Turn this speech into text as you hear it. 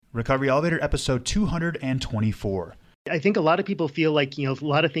Recovery Elevator, episode 224. I think a lot of people feel like, a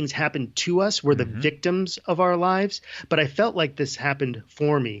lot of things happen to us. We're the victims of our lives. But I felt like this happened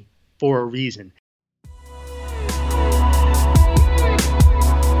for me for a reason.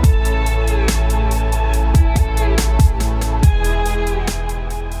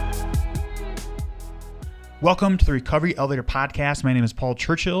 Welcome to the Recovery Elevator Podcast. My name is Paul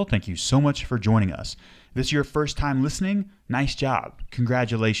Churchill. Thank you so much for joining us. If this is your first time listening, nice job.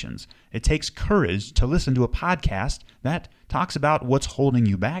 Congratulations. It takes courage to listen to a podcast that talks about what's holding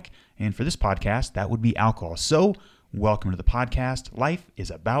you back. And for this podcast, that would be alcohol. So welcome to the podcast. Life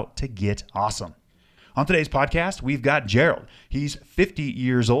is about to get awesome. On today's podcast, we've got Gerald. He's 50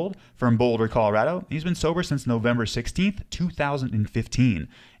 years old from Boulder, Colorado. He's been sober since November 16th, 2015.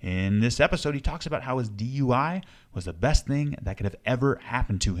 In this episode, he talks about how his DUI was the best thing that could have ever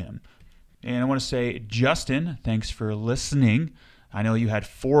happened to him. And I want to say, Justin, thanks for listening. I know you had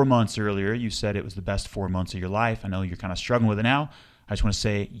 4 months earlier. You said it was the best 4 months of your life. I know you're kind of struggling with it now. I just want to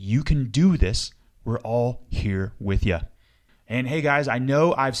say, you can do this. We're all here with you. And hey guys, I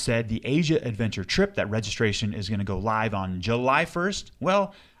know I've said the Asia Adventure trip, that registration is going to go live on July 1st.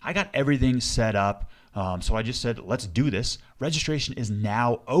 Well, I got everything set up, so I just said, let's do this. Registration is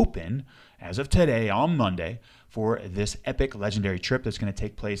now open as of today on Monday for this epic legendary trip that's going to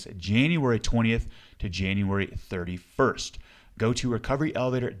take place January 20th to January 31st. Go to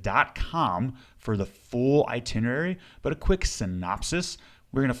recoveryelevator.com for the full itinerary, but a quick synopsis.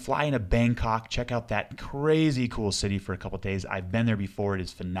 We're going to fly into Bangkok, check out that crazy cool city for a couple of days. I've been there before. It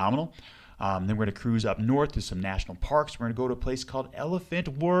is phenomenal. Then we're going to cruise up north to some national parks. We're going to go to a place called Elephant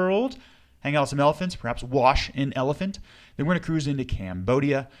World, hang out with some elephants, perhaps wash an elephant. Then we're going to cruise into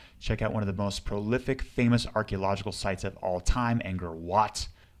Cambodia, check out one of the most prolific, famous archaeological sites of all time, Angkor Wat.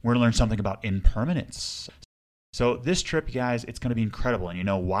 We're going to learn something about impermanence. So this trip, you guys, it's going to be incredible. And you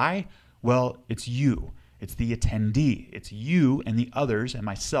know why? Well, it's you. It's the attendee. It's you and the others and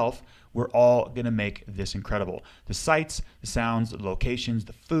myself. We're all going to make this incredible. The sights, the sounds, the locations,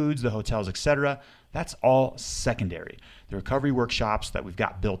 the foods, the hotels, etc. That's all secondary. The recovery workshops that we've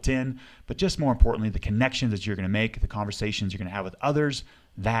got built in, but just more importantly, the connections that you're going to make, the conversations you're going to have with others,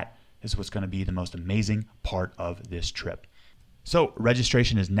 that is what's going to be the most amazing part of this trip. So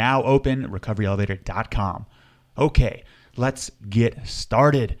registration is now open, recoveryelevator.com. Okay, let's get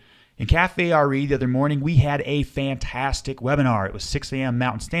started. In Cafe RE the other morning, we had a fantastic webinar. It was 6 a.m.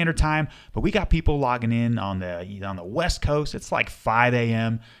 Mountain Standard Time, but we got people logging in on the West Coast. It's like 5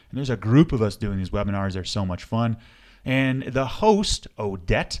 a.m., and there's a group of us doing these webinars. They're so much fun. And the host,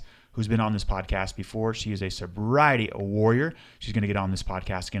 Odette, who's been on this podcast before, she is a sobriety warrior. She's going to get on this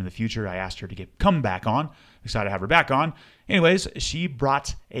podcast again in the future. I asked her to come back on. Excited to have her back on. Anyways, she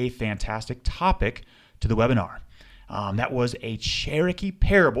brought a fantastic topic to the webinar. That was a Cherokee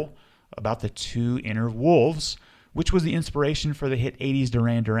parable about the two inner wolves, which was the inspiration for the hit 80s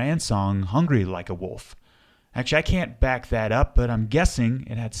Duran Duran song, Hungry Like a Wolf. Actually, I can't back that up, but I'm guessing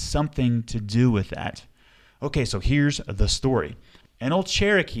it had something to do with that. Okay, so here's the story. An old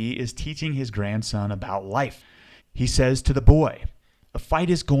Cherokee is teaching his grandson about life. He says to the boy, "A fight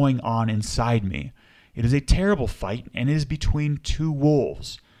is going on inside me. It is a terrible fight, and it is between two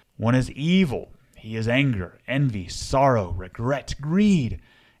wolves. One is evil. He is anger, envy, sorrow, regret, greed,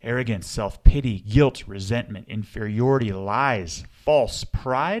 arrogance, self-pity, guilt, resentment, inferiority, lies, false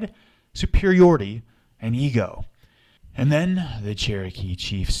pride, superiority, and ego." And then the Cherokee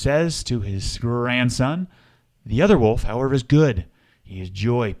chief says to his grandson, "The other wolf, however, is good. He is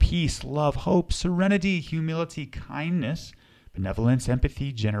joy, peace, love, hope, serenity, humility, kindness, benevolence,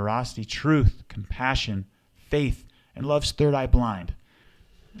 empathy, generosity, truth, compassion, faith, and love's third eye blind."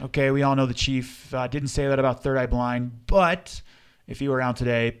 Okay, we all know the chief didn't say that about third eye blind, but if he were around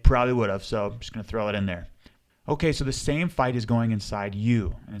today, probably would have, so I'm just going to throw it in there. Okay, so the same fight is going inside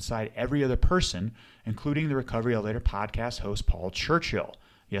you and inside every other person, including the Recovery Elevator podcast host, Paul Churchill.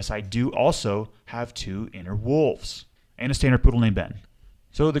 Yes, I do also have two inner wolves and a standard poodle named Ben.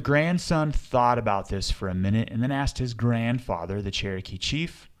 So the grandson thought about this for a minute and then asked his grandfather, the Cherokee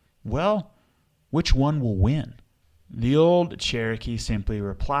chief, "Well, which one will win?" The old Cherokee simply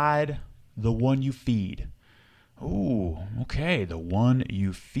replied, "The one you feed." Ooh, okay, the one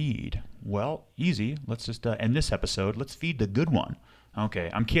you feed. Well, easy. Let's just end this episode. Let's feed the good one.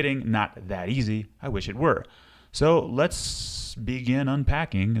 Okay, I'm kidding. Not that easy. I wish it were. So let's begin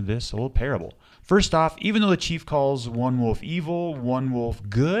unpacking this old parable. First off, even though the chief calls one wolf evil, one wolf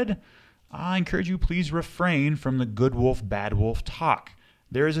good, I encourage you please refrain from the good wolf, bad wolf talk.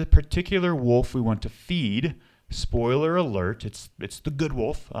 There is a particular wolf we want to feed. Spoiler alert, it's the good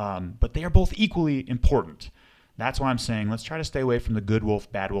wolf, but they are both equally important. That's why I'm saying let's try to stay away from the good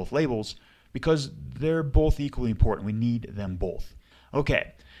wolf, bad wolf labels because they're both equally important. We need them both.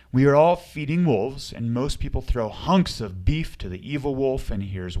 Okay, we are all feeding wolves, and most people throw hunks of beef to the evil wolf, and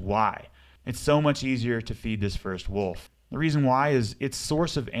here's why. It's so much easier to feed this first wolf. The reason why is its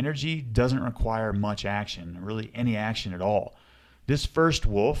source of energy doesn't require much action, really any action at all. This first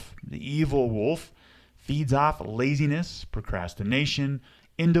wolf, the evil wolf, feeds off laziness, procrastination,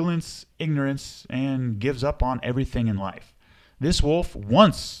 indolence, ignorance, and gives up on everything in life. This wolf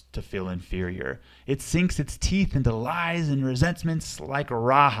wants to feel inferior. It sinks its teeth into lies and resentments like a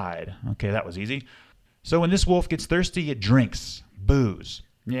rawhide. Okay, that was easy. So when this wolf gets thirsty, it drinks booze.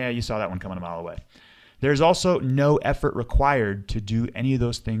 Yeah, you saw that one coming a mile away. There's also no effort required to do any of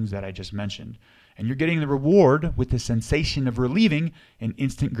those things that I just mentioned. And you're getting the reward with the sensation of relieving and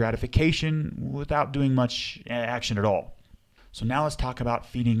instant gratification without doing much action at all. So now let's talk about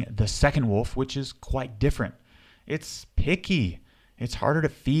feeding the second wolf, which is quite different. It's picky. It's harder to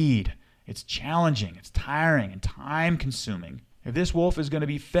feed. It's challenging. It's tiring and time-consuming. If this wolf is going to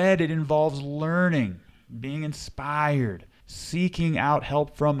be fed, it involves learning, being inspired, seeking out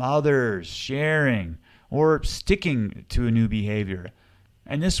help from others, sharing, or sticking to a new behavior.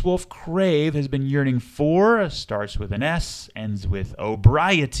 And this wolf Crave has been yearning for, starts with an S, ends with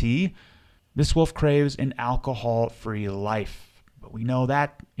obriety. This wolf craves an alcohol-free life. But we know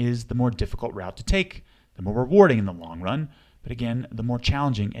that is the more difficult route to take, the more rewarding in the long run, but again, the more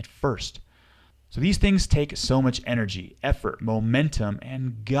challenging at first. So these things take so much energy, effort, momentum,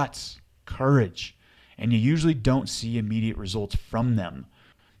 and guts, courage, and you usually don't see immediate results from them.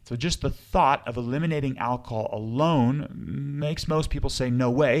 So just the thought of eliminating alcohol alone makes most people say, no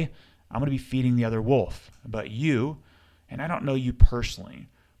way, I'm going to be feeding the other wolf. But you, and I don't know you personally,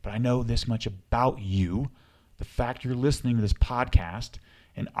 but I know this much about you, the fact you're listening to this podcast,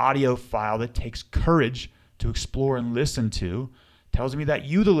 an audio file that takes courage to explore and listen to, tells me that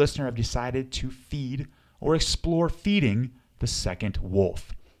you, the listener, have decided to feed or explore feeding the second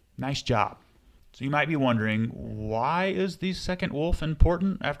wolf. Nice job. So you might be wondering, why is the second wolf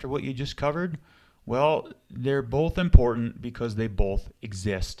important after what you just covered? Well, they're both important because they both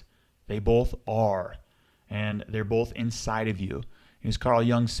exist. They both are. And they're both inside of you. As Carl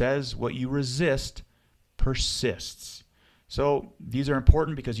Jung says, what you resist persists. So these are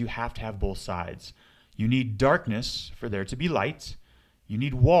important because you have to have both sides. You need darkness for there to be light. You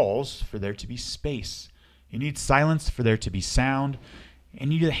need walls for there to be space. You need silence for there to be sound.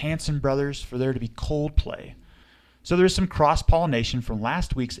 And you need the Hanson brothers for there to be Coldplay. So there's some cross-pollination from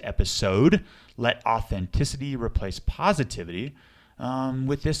last week's episode, Let Authenticity Replace Positivity,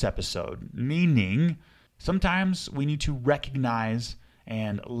 with this episode. Meaning, sometimes we need to recognize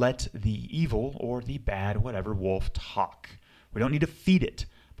and let the evil or the bad, whatever, wolf talk. We don't need to feed it,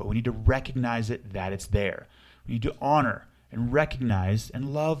 but we need to recognize it that it's there. We need to honor and recognize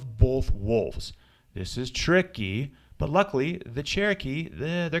and love both wolves. This is tricky, but luckily, the Cherokee,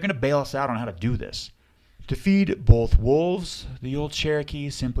 they're going to bail us out on how to do this. To feed both wolves, the old Cherokee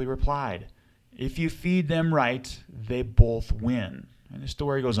simply replied, if you feed them right, they both win. And the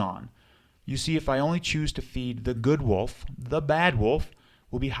story goes on. You see, if I only choose to feed the good wolf, the bad wolf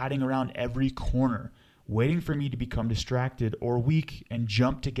will be hiding around every corner, waiting for me to become distracted or weak and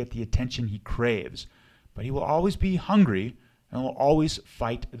jump to get the attention he craves. But he will always be hungry and will always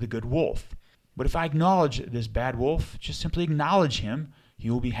fight the good wolf. But if I acknowledge this bad wolf, just simply acknowledge him, he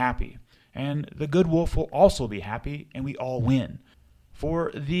will be happy. And the good wolf will also be happy, and we all win.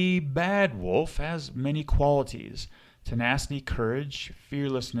 For the bad wolf has many qualities: tenacity, courage,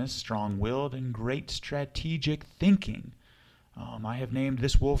 fearlessness, strong-willed, and great strategic thinking. I have named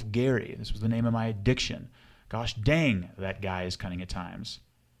this wolf Gary. This was the name of my addiction. Gosh dang, that guy is cunning at times.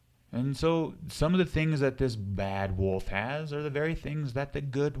 And so some of the things that this bad wolf has are the very things that the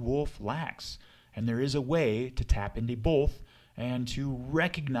good wolf lacks. And there is a way to tap into both and to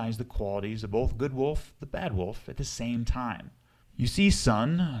recognize the qualities of both good wolf, the bad wolf, at the same time. You see,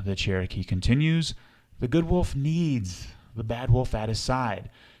 son, the Cherokee continues, the good wolf needs the bad wolf at his side.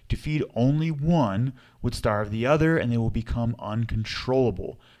 To feed only one would starve the other, and they will become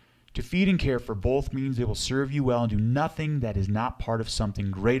uncontrollable. To feed and care for both means they will serve you well and do nothing that is not part of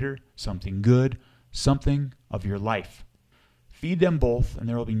something greater, something good, something of your life. Feed them both, and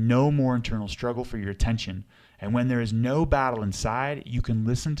there will be no more internal struggle for your attention. And when there is no battle inside, you can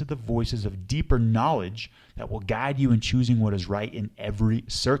listen to the voices of deeper knowledge that will guide you in choosing what is right in every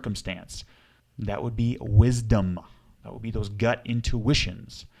circumstance. That would be wisdom. That would be those gut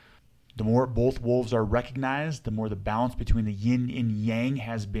intuitions. The more both wolves are recognized, the more the balance between the yin and yang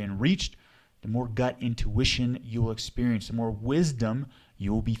has been reached, the more gut intuition you will experience, the more wisdom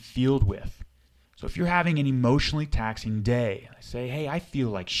you will be filled with. So if you're having an emotionally taxing day, say, hey, I feel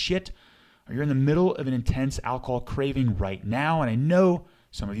like shit, or you're in the middle of an intense alcohol craving right now, and I know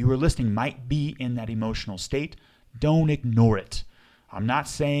some of you who are listening might be in that emotional state, don't ignore it. I'm not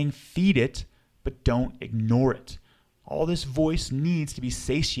saying feed it, but don't ignore it. All this voice needs to be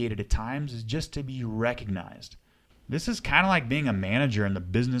satiated at times is just to be recognized. This is kind of like being a manager in the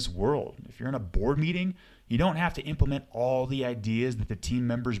business world. If you're in a board meeting, you don't have to implement all the ideas that the team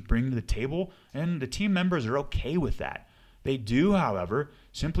members bring to the table, and the team members are okay with that. They do, however,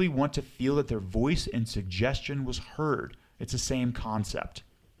 simply want to feel that their voice and suggestion was heard. It's the same concept.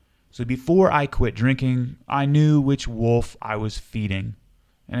 So before I quit drinking, I knew which wolf I was feeding.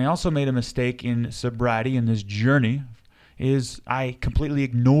 And I also made a mistake in sobriety in this journey, is I completely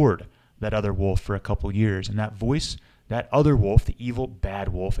ignored that other wolf for a couple years. And that voice, that other wolf, the evil, bad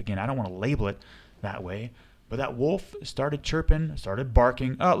wolf, again, I don't want to label it that way, but that wolf started chirping, started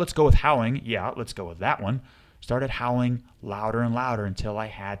barking. Oh, let's go with howling. Yeah, let's go with that one. Started howling louder and louder until I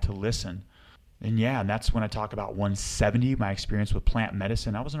had to listen. And that's when I talk about 170, my experience with plant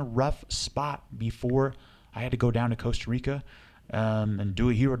medicine. I was in a rough spot before I had to go down to Costa Rica and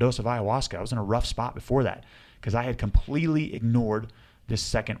do a hero dose of ayahuasca. I was in a rough spot before that because I had completely ignored this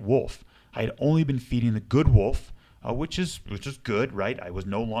second wolf. I had only been feeding the good wolf, which is good, right? I was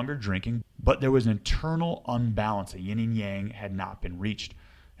no longer drinking, but there was an internal unbalance. A yin and yang had not been reached.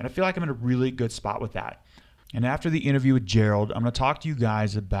 And I feel like I'm in a really good spot with that. And after the interview with Gerald, I'm going to talk to you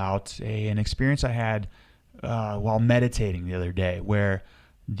guys about an experience I had while meditating the other day where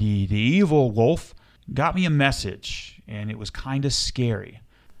the evil wolf got me a message, and it was kind of scary.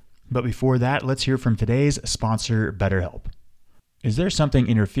 But before that, let's hear from today's sponsor, BetterHelp. Is there something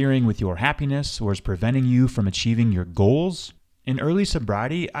interfering with your happiness or is preventing you from achieving your goals? In early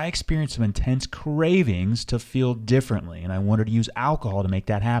sobriety, I experienced some intense cravings to feel differently, and I wanted to use alcohol to make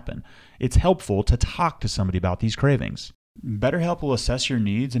that happen. It's helpful to talk to somebody about these cravings. BetterHelp will assess your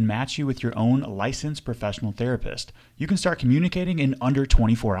needs and match you with your own licensed professional therapist. You can start communicating in under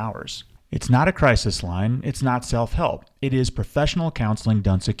 24 hours. It's not a crisis line. It's not self-help. It is professional counseling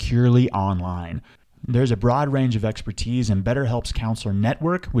done securely online. There's a broad range of expertise in BetterHelp's counselor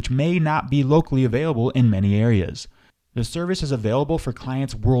network, which may not be locally available in many areas. The service is available for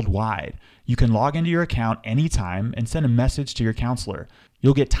clients worldwide. You can log into your account anytime and send a message to your counselor.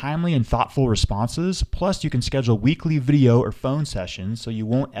 You'll get timely and thoughtful responses, plus you can schedule weekly video or phone sessions so you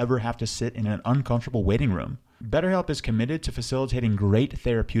won't ever have to sit in an uncomfortable waiting room. BetterHelp is committed to facilitating great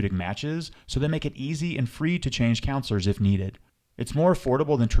therapeutic matches, so they make it easy and free to change counselors if needed. It's more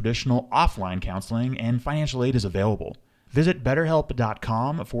affordable than traditional offline counseling, and financial aid is available. Visit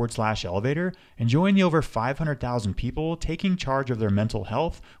betterhelp.com/elevator and join the over 500,000 people taking charge of their mental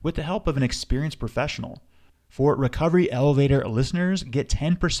health with the help of an experienced professional. For Recovery Elevator listeners, get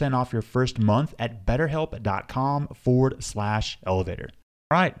 10% off your first month at betterhelp.com/elevator.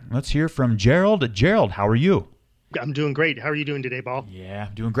 All right, let's hear from Gerald. Gerald, how are you? I'm doing great. How are you doing today, Paul? Yeah,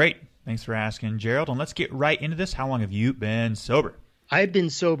 doing great. Thanks for asking, Gerald. And let's get right into this. How long have you been sober? I've been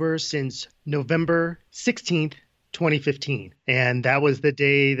sober since November 16th, 2015. And that was the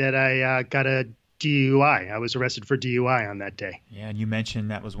day that I got a DUI. I was arrested for DUI on that day. Yeah, and you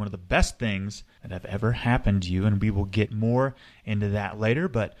mentioned that was one of the best things that have ever happened to you, and we will get more into that later.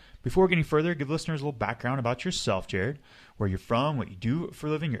 But before getting further, give listeners a little background about yourself, Jared, where you're from, what you do for a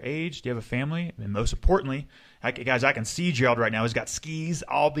living, your age, do you have a family, and most importantly, guys, I can see Gerald right now. He's got skis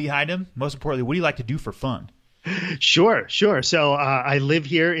all behind him. Most importantly, what do you like to do for fun? Sure. So I live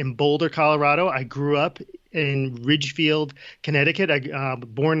here in Boulder, Colorado. I grew up in Ridgefield, Connecticut. I was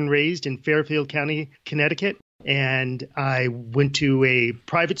born and raised in Fairfield County, Connecticut. And I went to a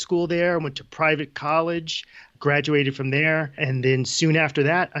private school there. I went to private college, graduated from there. And then soon after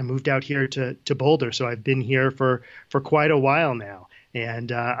that, I moved out here to Boulder. So I've been here for quite a while now.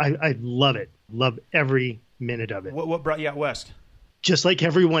 And I love it. Love every minute of it. What brought you out west? Just like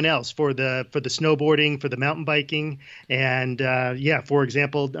everyone else, for the snowboarding, for the mountain biking. And for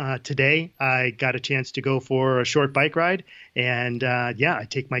example, today I got a chance to go for a short bike ride. And I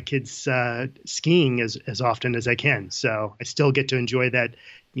take my kids skiing as often as I can. So I still get to enjoy that,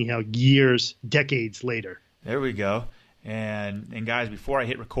 decades later. There we go. And guys, before I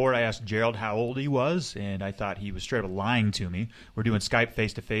hit record, I asked Gerald how old he was, and I thought he was straight up lying to me. We're doing Skype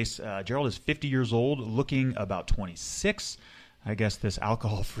face-to-face. Gerald is 50 years old, looking about 26. I guess this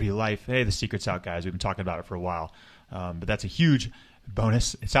alcohol-free life, hey, the secret's out, guys. We've been talking about it for a while. But that's a huge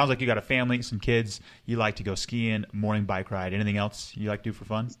bonus. It sounds like you got a family, some kids. You like to go skiing, morning bike ride. Anything else you like to do for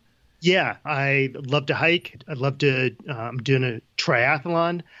fun? Yeah, I love to hike. I love to. I'm doing a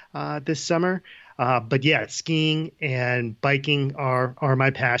triathlon this summer. But yeah, skiing and biking are my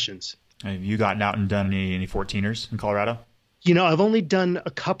passions. Have you gotten out and done any 14ers in Colorado? I've only done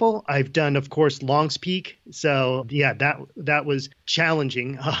a couple. I've done, of course, Longs Peak. So yeah, that was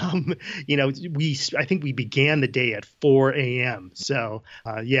challenging. I think we began the day at 4 a.m. So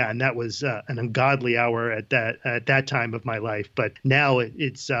and that was an ungodly hour at that time of my life. But now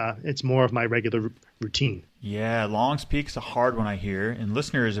it's more of my regular routine. Yeah, Longs Peak's a hard one, I hear. And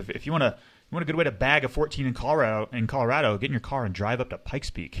listeners, if you want a good way to bag a 14 in Colorado, get in your car and drive up to Pikes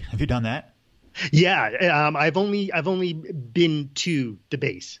Peak. Have you done that? Yeah, I've only been to the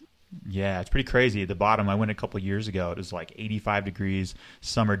base. Yeah, it's pretty crazy. At the bottom, I went a couple of years ago. It was like 85 degrees,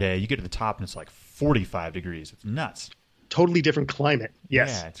 summer day. You get to the top and it's like 45 degrees. It's nuts. Totally different climate.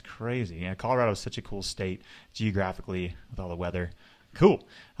 Yes. Yeah, it's crazy. Yeah, Colorado is such a cool state geographically with all the weather. Cool.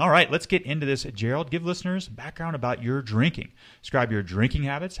 All right, let's get into this. Gerald, give listeners background about your drinking. Describe your drinking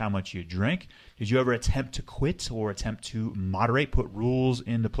habits, how much you drink. Did you ever attempt to quit or attempt to moderate, put rules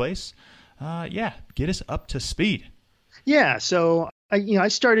into place? Get us up to speed. Yeah, so I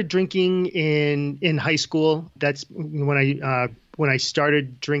started drinking in high school. That's when I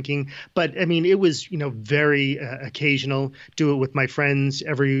started drinking. But I mean, it was very occasional. Do it with my friends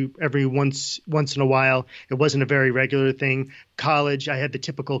every once in a while. It wasn't a very regular thing. College, I had the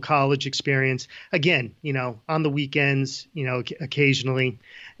typical college experience. Again, on the weekends, occasionally.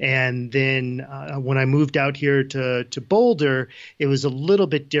 And then when I moved out here to Boulder, it was a little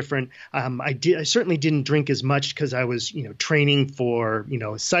bit different. I certainly didn't drink as much because I was training for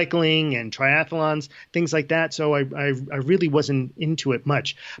cycling and triathlons, things like that. So I really wasn't into it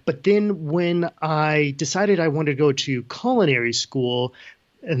much. But then when I decided I wanted to go to culinary school,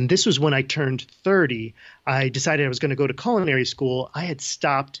 and this was when I turned 30, I decided I was going to go to culinary school. I had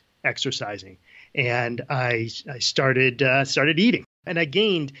stopped exercising and I started eating. And I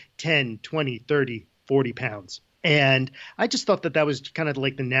gained 10, 20, 30, 40 pounds. And I just thought that was kind of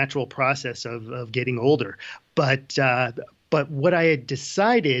like the natural process of getting older. But what I had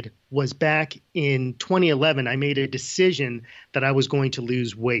decided was back in 2011, I made a decision that I was going to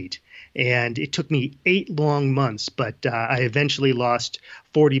lose weight. And it took me 8 long months, but I eventually lost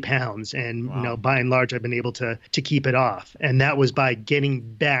 40 pounds. And, wow. By and large, I've been able to keep it off. And that was by getting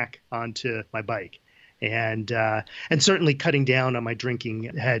back onto my bike. And certainly cutting down on my drinking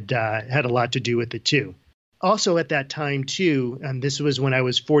had a lot to do with it too. Also at that time too, and this was when I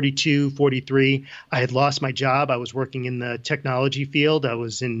was 42, 43, I had lost my job. I was working in the technology field. I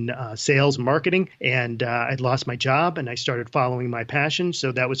was in sales marketing, and I'd lost my job, and I started following my passion.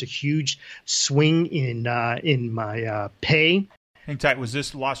 So that was a huge swing in my pay. Hang tight. Was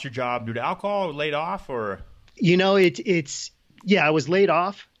this lost your job due to alcohol, laid off, or? I was laid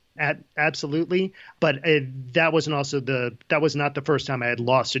off. Absolutely. But that was not the first time I had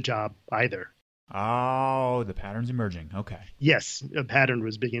lost a job either. Oh, the pattern's emerging. Okay. Yes, a pattern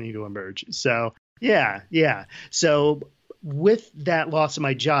was beginning to emerge. So, yeah. So with that loss of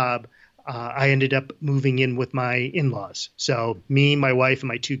my job, I ended up moving in with my in-laws. So me, my wife, and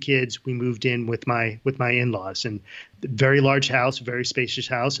my 2 kids, we moved in with my in-laws, and very large house, very spacious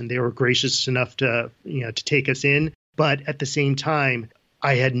house, and they were gracious enough to take us in. But at the same time,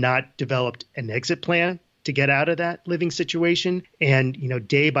 I had not developed an exit plan to get out of that living situation. And,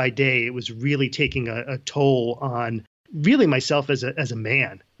 day by day, it was really taking a toll on really myself as a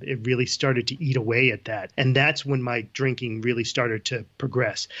man. It really started to eat away at that. And that's when my drinking really started to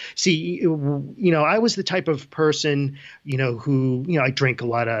progress. See, I was the type of person, who, I drank a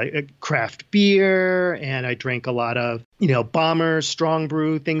lot of craft beer, and I drank a lot of, Bomber, Strong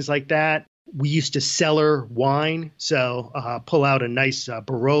Brew, things like that. We used to cellar wine, so pull out a nice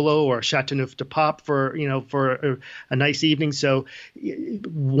Barolo or Chateauneuf de Pape for a nice evening. So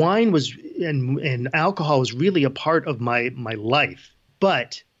wine was and alcohol was really a part of my life.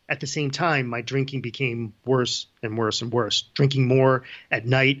 But at the same time, my drinking became worse and worse and worse. Drinking more at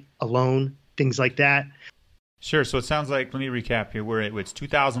night, alone, things like that. Sure. So it sounds like, let me recap here. It's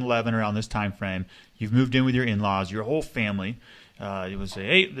 2011, around this time frame. You've moved in with your in-laws, your whole family. You would say,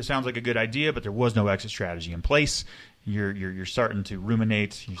 hey, this sounds like a good idea, but there was no exit strategy in place. You're starting to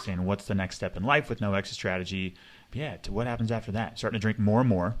ruminate. You're saying, what's the next step in life with no exit strategy? To what happens after that? Starting to drink more and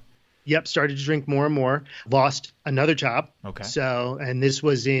more. Yep, started to drink more and more. Lost another job. Okay. So, and this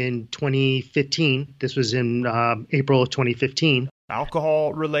was in 2015. This was in April of 2015.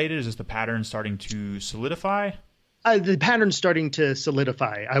 Alcohol related? Is this the pattern starting to solidify? The pattern's starting to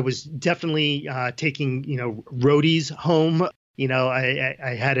solidify. I was definitely taking, roadies home.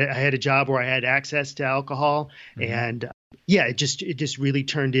 I had a job where I had access to alcohol, mm-hmm. and Yeah, it just really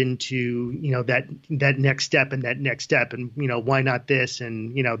turned into, that next step and that next step, and why not this,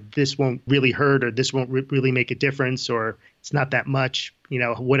 and this won't really hurt, or this won't really make a difference, or it's not that much,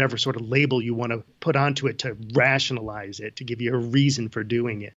 whatever sort of label you want to put onto it to rationalize it, to give you a reason for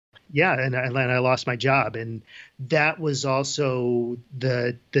doing it. Yeah, and I lost my job, and that was also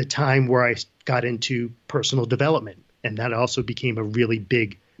the time where I got into personal development, and that also became a really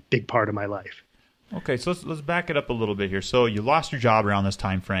big part of my life. Okay, so let's back it up a little bit here. So you lost your job around this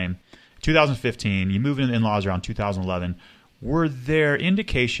time frame, 2015. You moved in in-laws around 2011. Were there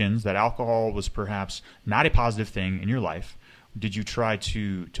indications that alcohol was perhaps not a positive thing in your life? Did you try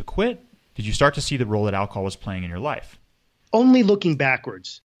to quit? Did you start to see the role that alcohol was playing in your life? Only looking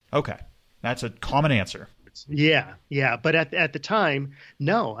backwards. Okay, that's a common answer. Yeah. But at the time,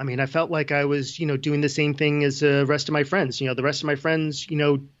 no. I mean, I felt like I was, doing the same thing as the rest of my friends. The rest of my friends,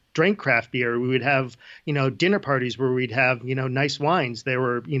 drank craft beer. We would have, dinner parties where we'd have, nice wines. They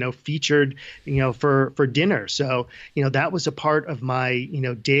were, featured, for dinner. So, that was a part of my,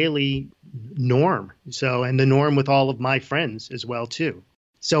 daily norm. So, and the norm with all of my friends as well, too.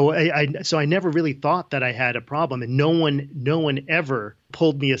 So I never really thought that I had a problem, and no one ever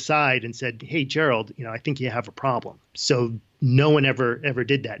pulled me aside and said, "Hey, Gerald, I think you have a problem." So no one ever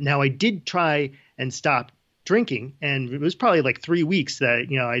did that. Now, I did try and stop drinking, and it was probably like 3 weeks that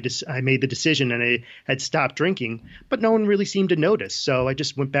I made the decision and I had stopped drinking, but no one really seemed to notice. So I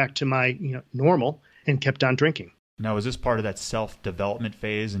just went back to my normal and kept on drinking. Now, was this part of that self-development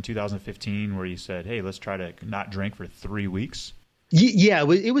phase in 2015 where you said, "Hey, let's try to not drink for 3 weeks"? Yeah,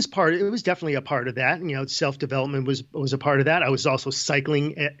 it was definitely a part of that. Self-development was a part of that. I was also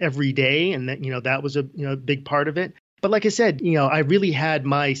cycling every day, and that was a big part of it. But like I said, I really had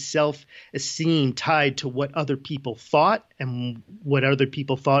my self-esteem tied to what other people thought and what other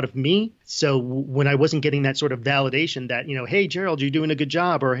people thought of me. So when I wasn't getting that sort of validation that, "Hey, Gerald, you're doing a good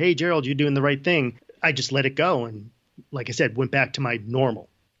job," or "Hey, Gerald, you're doing the right thing," I just let it go. And like I said, went back to my normal.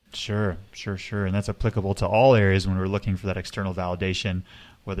 Sure. And that's applicable to all areas when we're looking for that external validation,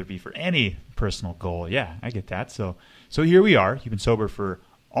 whether it be for any personal goal. Yeah, I get that. So here we are. You've been sober for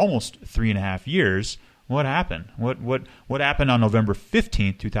almost 3.5 years. What happened? What happened on November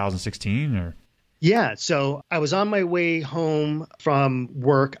 15th, 2016? Or Yeah, so I was on my way home from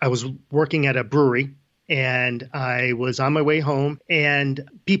work. I was working at a brewery, and I was on my way home, and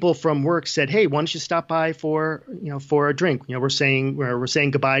people from work said, "Hey, why don't you stop by for a drink? We're saying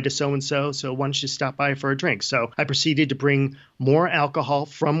goodbye to so and so. So why don't you stop by for a drink?" So I proceeded to bring more alcohol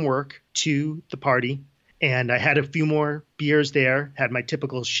from work to the party. And I had a few more beers there, had my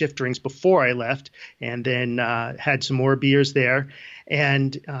typical shift drinks before I left, and then had some more beers there.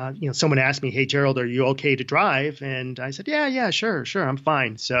 And, someone asked me, "Hey, Gerald, are you okay to drive?" And I said, yeah, sure, I'm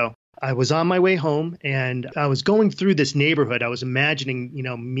fine. So I was on my way home, and I was going through this neighborhood. I was imagining,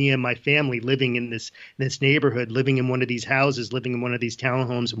 me and my family living in this neighborhood, living in one of these houses, living in one of these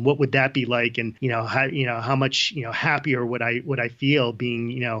townhomes, and what would that be like? And how much happier would I feel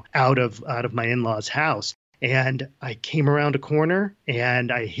being out of my in-laws' house? And I came around a corner,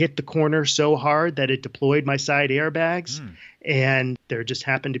 and I hit the corner so hard that it deployed my side airbags, and there just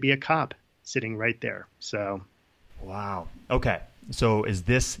happened to be a cop sitting right there. So, wow. Okay. So is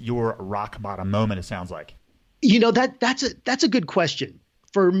this your rock bottom moment, it sounds like? That's a good question.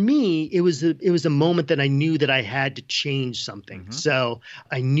 For me, it was a moment that I knew that I had to change something. Mm-hmm. So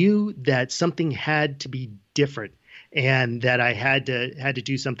I knew that something had to be different, and that I had to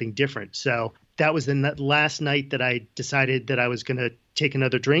do something different. So that was the last night that I decided that I was going to take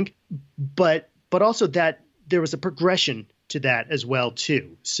another drink, but also that there was a progression to that as well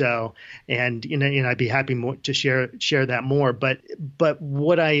too. So, and I'd be happy to share that more. But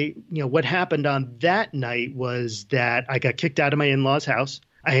what happened on that night was that I got kicked out of my in-laws' house.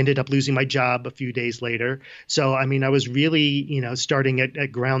 I ended up losing my job a few days later. So, I mean, I was really, starting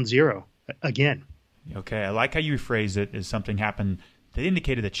at ground zero again. Okay. I like how you rephrase it as something happened that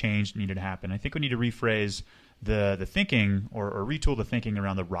indicated that change needed to happen. I think we need to rephrase the thinking or retool the thinking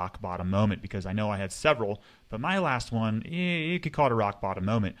around the rock bottom moment, because I know I had several, but my last one, you could call it a rock bottom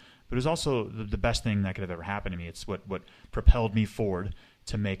moment, but it was also the best thing that could have ever happened to me. It's what propelled me forward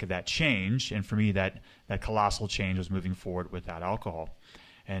to make that change. And for me, that colossal change was moving forward without alcohol.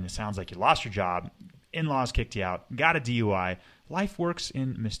 And it sounds like you lost your job, in-laws kicked you out, got a DUI. Life works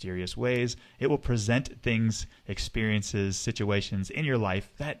in mysterious ways. It will present things, experiences, situations in your life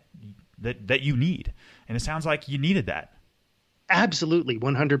that you need. And it sounds like you needed that. Absolutely,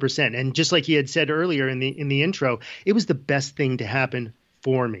 100%. And just like you had said earlier in the intro, it was the best thing to happen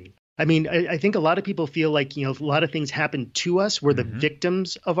for me. I mean, I think a lot of people feel like, a lot of things happen to us. We're the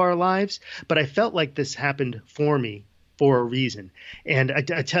victims of our lives. But I felt like this happened for me for a reason. And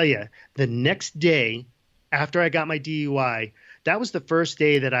I tell you, the next day after I got my DUI, that was the first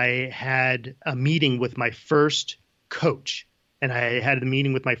day that I had a meeting with my first coach. And I had a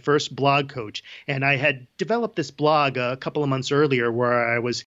meeting with my first blog coach. And I had developed this blog a couple of months earlier where I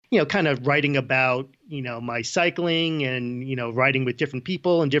was, kind of writing about, my cycling and, writing with different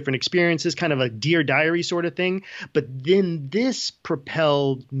people and different experiences, kind of a Dear Diary sort of thing. But then this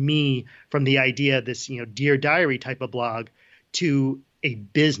propelled me from the idea of this, Dear Diary type of blog to a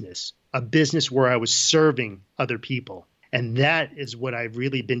business where I was serving other people. And that is what I've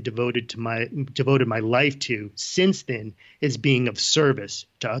really been devoted my life to since then, is being of service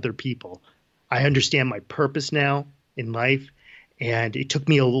to other people. I understand my purpose now in life, and it took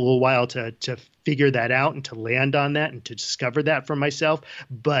me a little while to figure that out and to land on that and to discover that for myself.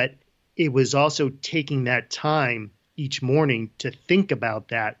 But it was also taking that time each morning to think about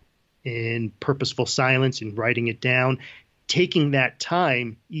that in purposeful silence and writing it down, taking that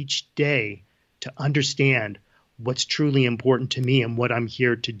time each day to understand what's truly important to me and what I'm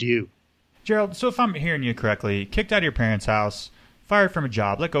here to do. Gerald, so if I'm hearing you correctly, kicked out of your parents' house, fired from a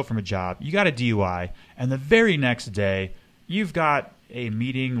job, let go from a job, you got a DUI, and the very next day, you've got a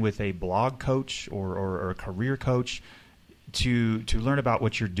meeting with a blog coach or a career coach to learn about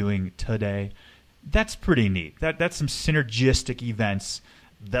what you're doing today. That's pretty neat. That's some synergistic events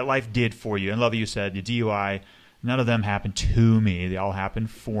that life did for you. And love you said, the DUI, none of them happened to me. They all happened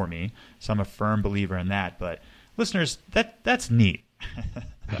for me. So I'm a firm believer in that. But listeners, that's neat.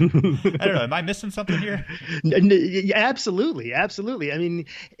 I don't know. Am I missing something here? Absolutely. I mean,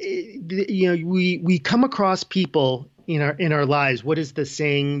 we come across people in our lives. What is the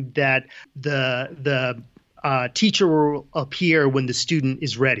saying that the teacher will appear when the student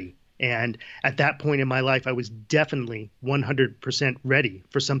is ready? And at that point in my life, I was definitely 100% ready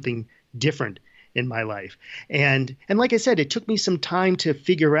for something different in my life. And like I said, it took me some time to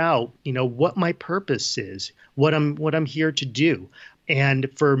figure out, what my purpose is, what I'm here to do. And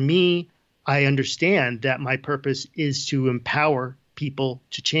for me, I understand that my purpose is to empower people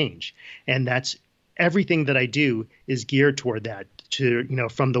to change. And that's everything that I do is geared toward that, to,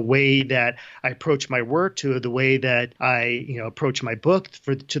 from the way that I approach my work to the way that I, approach my book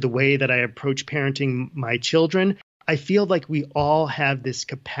to the way that I approach parenting my children. I feel like we all have this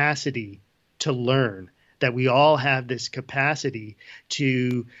capacity to learn, that we all have this capacity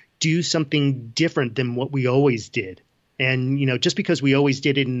to do something different than what we always did. And, just because we always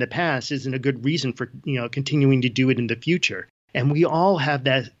did it in the past isn't a good reason for, continuing to do it in the future. And we all have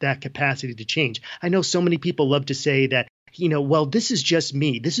that capacity to change. I know so many people love to say that, well, this is just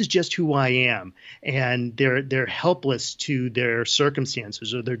me. This is just who I am. And they're helpless to their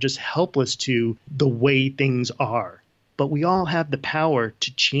circumstances, or they're just helpless to the way things are. But we all have the power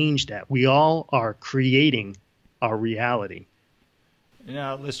to change that. We all are creating our reality.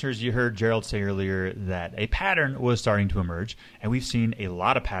 Now, listeners, you heard Gerald say earlier that a pattern was starting to emerge, and we've seen a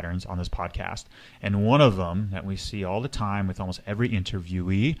lot of patterns on this podcast. And one of them that we see all the time with almost every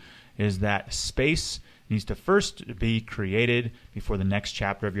interviewee is that space needs to first be created before the next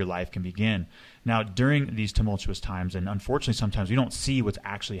chapter of your life can begin. Now, during these tumultuous times, and unfortunately sometimes we don't see what's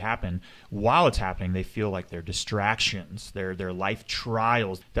actually happened, while it's happening, they feel like they're distractions, they're life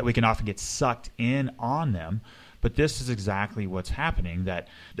trials that we can often get sucked in on them. But this is exactly what's happening, that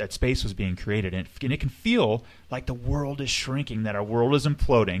space was being created. And it can feel like the world is shrinking, that our world is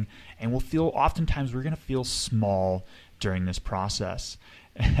imploding, and oftentimes we're going to feel small during this process.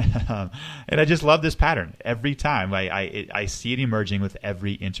 And I just love this pattern every time. I see it emerging with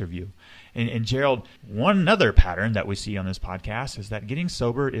every interview. And Gerald, one other pattern that we see on this podcast is that getting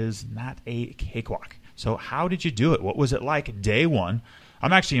sober is not a cakewalk. So how did you do it? What was it like day one?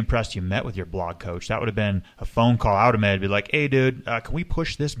 I'm actually impressed you met with your blog coach. That would have been a phone call out of me. I'd be like, hey, dude, can we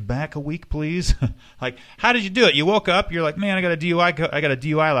push this back a week, please? Like, how did you do it? You woke up, you're like, man, I got a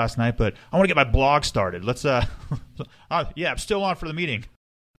DUI last night, but I want to get my blog started. Let's, yeah, I'm still on for the meeting.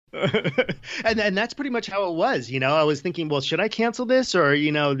 And that's pretty much how it was. I was thinking, well, should I cancel this, or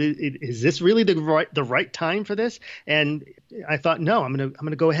is this really the right time for this? And I thought, no, I'm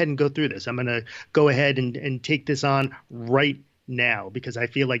gonna go ahead and go through this. I'm gonna go ahead and take this on right now, because I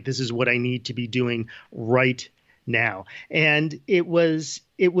feel like this is what I need to be doing right now. And it was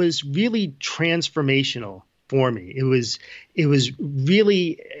really transformational for me. It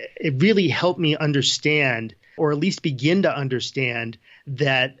really helped me understand, or at least begin to understand,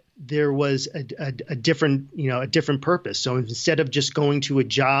 that there was a different purpose. So instead of just going to a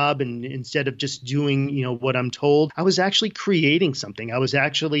job and instead of just doing, what I'm told, I was actually creating something. I was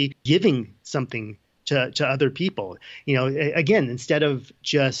actually giving something to other people. Again, instead of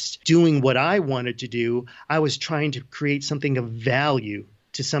just doing what I wanted to do, I was trying to create something of value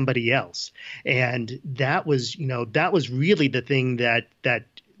to somebody else. And that was really the thing that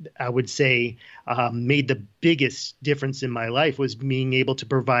I would say made the biggest difference in my life, was being able to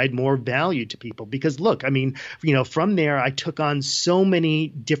provide more value to people. Because look, from there, I took on so many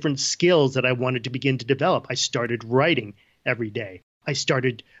different skills that I wanted to begin to develop. I started writing every day. I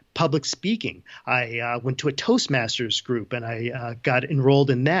started public speaking. I went to a Toastmasters group and I got enrolled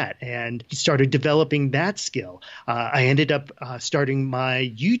in that and started developing that skill. I ended up starting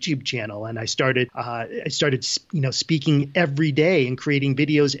my YouTube channel, and I started speaking every day and creating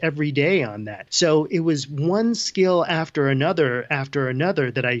videos every day on that. So it was one skill after another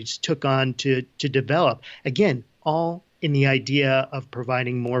that I just took on to develop. Again, all in the idea of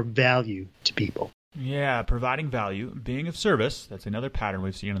providing more value to people. Yeah, providing value, being of service. That's another pattern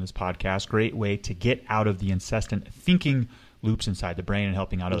we've seen on this podcast. Great way to get out of the incessant thinking loops inside the brain and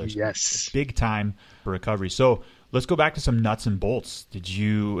helping out others. Yes. Big time for recovery. So let's go back to some nuts and bolts.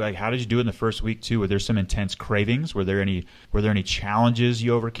 How did you do it in the first week too? Were there some intense cravings? Were there any challenges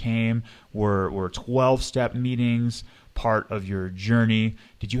you overcame? Were 12-step meetings part of your journey?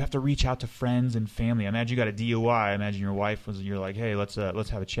 Did you have to reach out to friends and family? I imagine you got a DUI. I imagine your wife you're like, hey, let's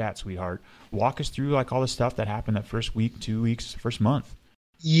have a chat, sweetheart. Walk us through like all the stuff that happened that first week, 2 weeks, first month.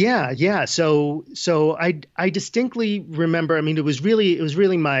 Yeah. So I distinctly remember, it was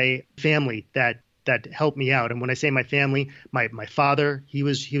really my family that helped me out. And when I say my family, my father, he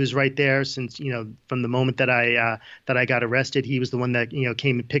was right there since, from the moment that I got arrested. He was the one that,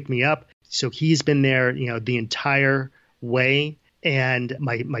 came and picked me up. So he's been there, the entire way. And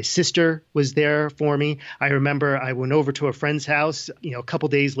my sister was there for me. I remember I went over to a friend's house, a couple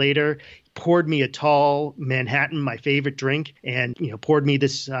days later, poured me a tall Manhattan, my favorite drink, and, poured me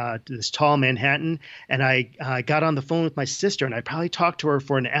this tall Manhattan. And I got on the phone with my sister, and I probably talked to her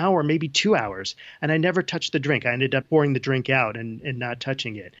for an hour, maybe 2 hours. And I never touched the drink. I ended up pouring the drink out and not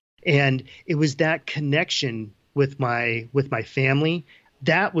touching it. And it was that connection with my family.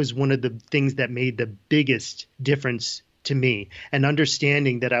 That was one of the things that made the biggest difference to me, and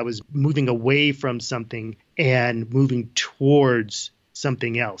understanding that I was moving away from something and moving towards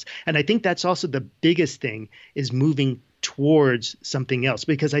something else. And I think that's also the biggest thing, is moving towards something else,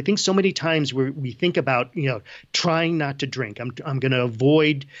 because I think so many times we think about, trying not to drink. I'm going to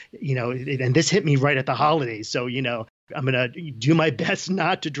avoid, and this hit me right at the holidays. So, I'm going to do my best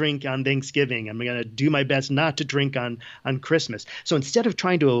not to drink on Thanksgiving. I'm going to do my best not to drink on Christmas. So instead of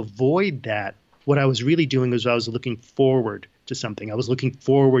trying to avoid that, what I was really doing was I was looking forward to something. I was looking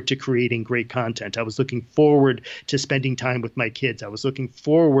forward to creating great content. I was looking forward to spending time with my kids. I was looking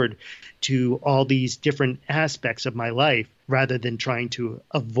forward to all these different aspects of my life rather than trying to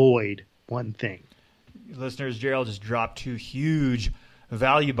avoid one thing. Listeners, Gerald just dropped 2 huge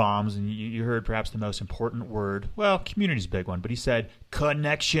value bombs, and you heard perhaps the most important word. Well, community's a big one, but he said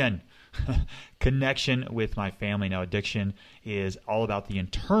connection. Connection with my family. Now, addiction is all about the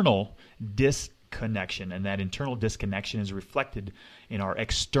internal disconnection, and that internal disconnection is reflected in our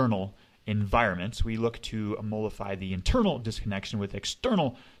external environments. We look to mollify the internal disconnection with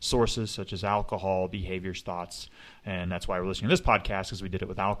external sources such as alcohol, behaviors, thoughts, and that's why we're listening to this podcast, because we did it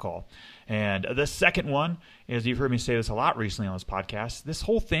with alcohol. And the second one is, you've heard me say this a lot recently on this podcast, this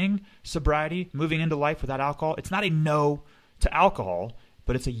whole thing, sobriety, moving into life without alcohol, it's not a no to alcohol,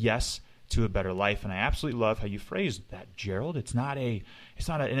 but it's a yes to a better life. And I absolutely love how you phrased that, Gerald. It's not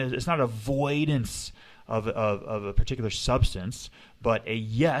avoidance of a particular substance, but a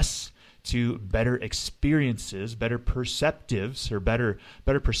yes to better experiences, better perceptives, or better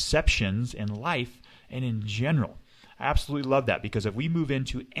perceptions in life and in general. I absolutely love that, because if we move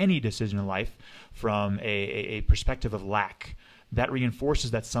into any decision in life from a perspective of lack, that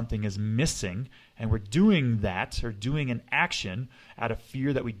reinforces that something is missing, and we're doing that, or doing an action out of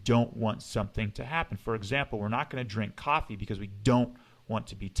fear that we don't want something to happen. For example, we're not going to drink coffee because we don't want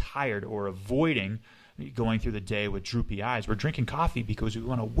to be tired, or avoiding going through the day with droopy eyes. We're drinking coffee because we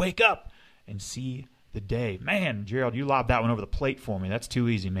want to wake up and see the day. Man, Gerald, you lobbed that one over the plate for me. That's too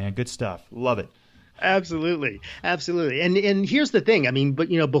easy, man. Good stuff. Love it. Absolutely. And here's the thing.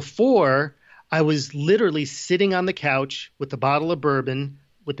 Before, I was literally sitting on the couch with a bottle of bourbon,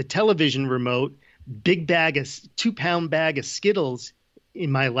 with the television remote, big bag of 2-pound bag of Skittles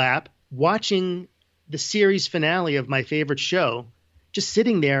in my lap, watching the series finale of my favorite show, just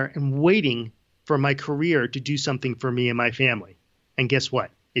sitting there and waiting for my career to do something for me and my family. And guess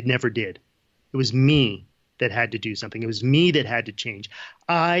what? It never did. It was me that had to do something. It was me that had to change.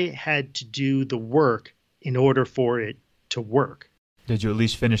 I had to do the work in order for it to work. Did you at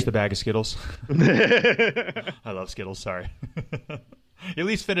least finish the bag of Skittles? I love Skittles, sorry. You at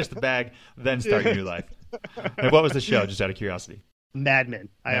least finish the bag, then start your new life. And what was the show, just out of curiosity? Mad Men.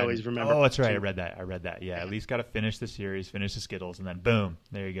 I always remember. Oh, that's right. I read that. Yeah, at least got to finish the series, finish the Skittles, and then boom,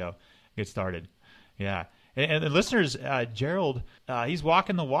 there you go. Get started. Yeah. And the listeners, Gerald, he's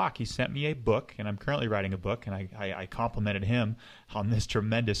walking the walk. He sent me a book, and I'm currently writing a book, and I complimented him on this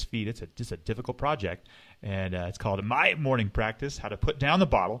tremendous feat. It's just a difficult project, and it's called My Morning Practice, How to Put Down the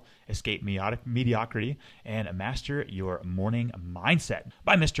Bottle, Escape Mediocrity, and Master Your Morning Mindset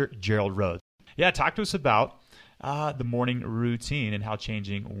by Mr. Gerald Rhodes. Yeah, talk to us about the morning routine and how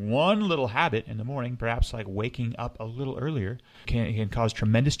changing one little habit in the morning, perhaps like waking up a little earlier, can cause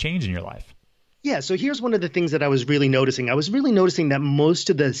tremendous change in your life. Yeah, so here's one of the things that I was really noticing. I was really noticing that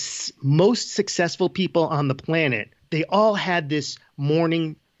most of the most successful people on the planet, they all had this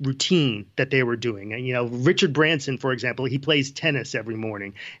morning routine that they were doing. And, Richard Branson, for example, he plays tennis every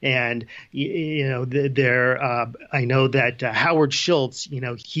morning. And, I know that Howard Schultz,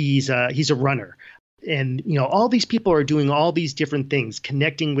 he's a runner. And, all these people are doing all these different things,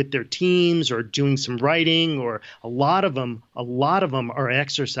 connecting with their teams or doing some writing, or a lot of them are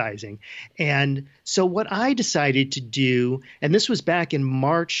exercising. And so what I decided to do, and this was back in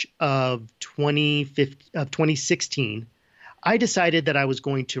March of 2016, I decided that I was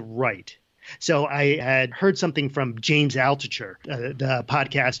going to write. So I had heard something from James Altucher, the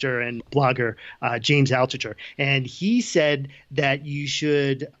podcaster and blogger, James Altucher, and he said that you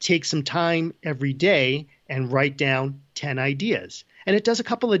should take some time every day and write down 10 ideas. And it does a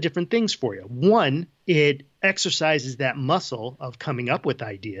couple of different things for you. One, it exercises that muscle of coming up with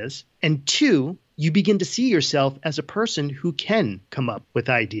ideas. And two, you begin to see yourself as a person who can come up with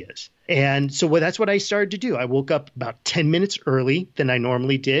ideas. And so that's what I started to do. I woke up about 10 minutes early than I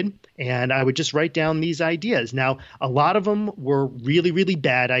normally did, and I would just write down these ideas. Now, a lot of them were really, really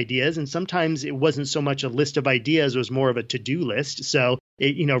bad ideas, and sometimes it wasn't so much a list of ideas, it was more of a to-do list. So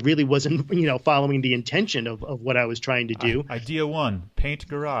it, really wasn't, following the intention of what I was trying to do. Idea one, paint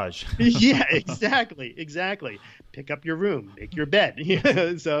garage. Yeah, exactly. Pick up your room, make your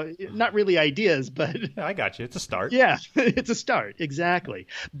bed. So not really ideas, but I got you. It's a start. Yeah, it's a start. Exactly.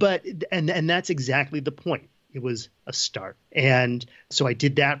 But and that's exactly the point. It was a start. And so I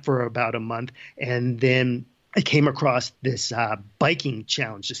did that for about a month, and then I came across this biking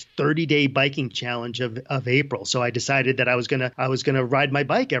challenge, this 30-day biking challenge of April. So I decided that I was gonna ride my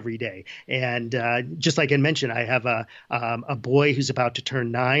bike every day. And just like I mentioned, I have a boy who's about to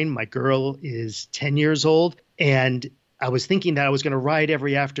turn 9. My girl is 10 years old, and I was thinking that I was going to ride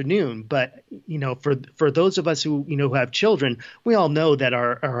every afternoon, but for those of us who who have children, we all know that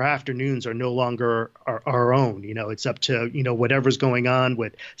our afternoons are no longer our own. It's up to whatever's going on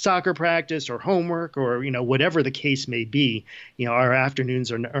with soccer practice or homework or whatever the case may be. Our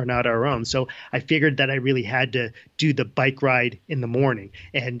afternoons are not our own. So I figured that I really had to do the bike ride in the morning.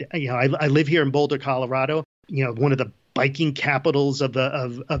 And I live here in Boulder, Colorado. One of the biking capitals of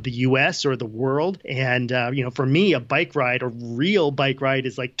the U.S. or the world. And, for me, a real bike ride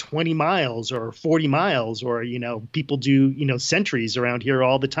is like 20 miles or 40 miles, or, people do, centuries around here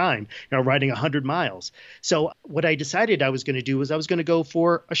all the time, riding 100 miles. So what I decided I was going to do was I was going to go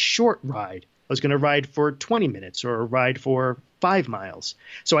for a short ride. I was going to ride for 20 minutes or ride for 5 miles.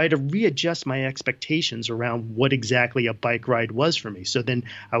 So I had to readjust my expectations around what exactly a bike ride was for me. So then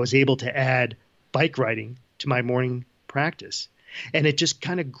I was able to add bike riding to my morning practice. And it just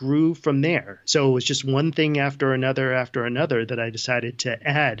kind of grew from there. So it was just one thing after another that I decided to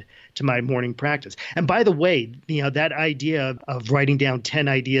add to my morning practice. And by the way, that idea of writing down 10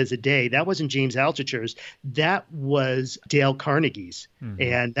 ideas a day, that wasn't James Altucher's. That was Dale Carnegie's. Mm-hmm.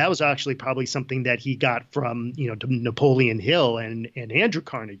 And that was actually probably something that he got from, Napoleon Hill and Andrew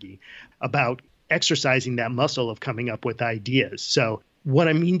Carnegie about exercising that muscle of coming up with ideas. So what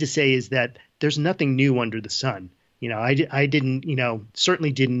I mean to say is that there's nothing new under the sun. I didn't,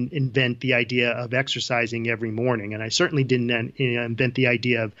 certainly didn't invent the idea of exercising every morning. And I certainly didn't invent the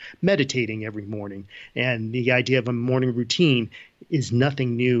idea of meditating every morning. And the idea of a morning routine is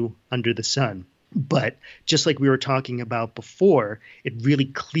nothing new under the sun. But just like we were talking about before, it really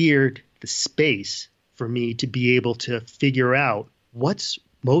cleared the space for me to be able to figure out what's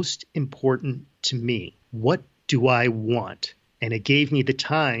most important to me. What do I want? And it gave me the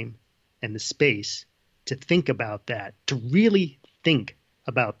time and the space to think about that, to really think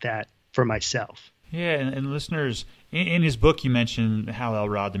about that for myself. Yeah, and listeners, in his book, you mentioned Hal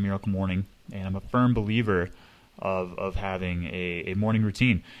Elrod, The Miracle Morning, and I'm a firm believer of having a morning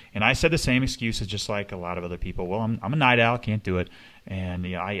routine. And I said the same excuses just like a lot of other people. Well, I'm a night owl, can't do it. And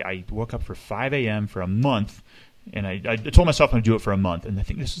I woke up for 5 a.m. for a month And I told myself I'm going to do it for a month. And I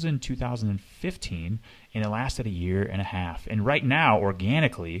think this was in 2015, and it lasted a year and a half. And right now,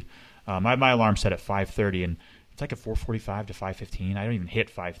 organically, my alarm's set at 5:30, and it's like a 4:45 to 5:15. I don't even hit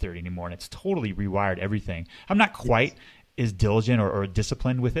 5:30 anymore, and it's totally rewired everything. I'm not quite as diligent or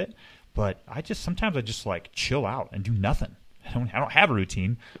disciplined with it, but sometimes I just like chill out and do nothing. I don't have a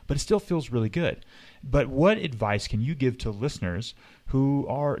routine, but it still feels really good. But what advice can you give to listeners who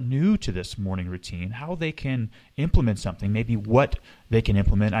are new to this morning routine, how they can implement something, maybe what they can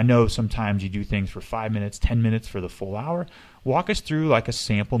implement? I know sometimes you do things for 5 minutes, 10 minutes for the full hour. Walk us through like a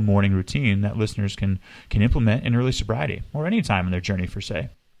sample morning routine that listeners can implement in early sobriety or any time in their journey, per se.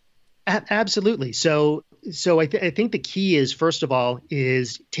 Absolutely. So I think the key is, first of all,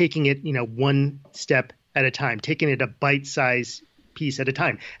 is taking it, one step at a time, taking it a bite-sized piece at a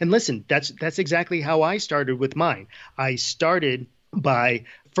time. And listen, that's exactly how I started with mine. I started by,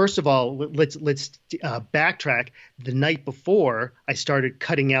 first of all, let's backtrack. The night before, I started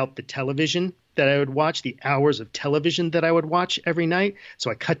cutting out the television that I would watch, the hours of television that I would watch every night. So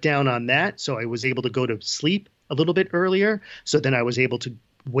I cut down on that. So I was able to go to sleep a little bit earlier. So then I was able to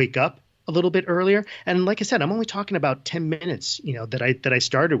wake up a little bit earlier. And like I said, I'm only talking about 10 minutes, that I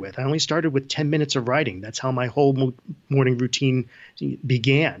started with. I only started with 10 minutes of writing. That's how my whole morning routine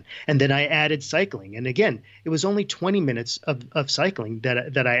began. And then I added cycling. And again, it was only 20 minutes of cycling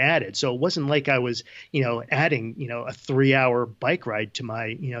that I added. So it wasn't like I was, adding, a 3-hour bike ride to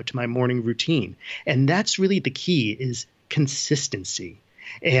my morning routine. And that's really the key, is consistency.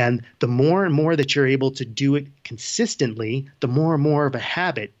 And the more and more that you're able to do it consistently, the more and more of a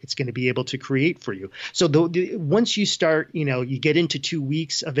habit it's going to be able to create for you. So once you start, you get into 2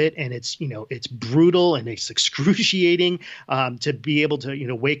 weeks of it, and it's brutal and it's excruciating to be able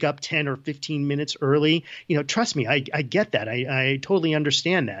to, wake up 10 or 15 minutes early. Trust me, I get that. I totally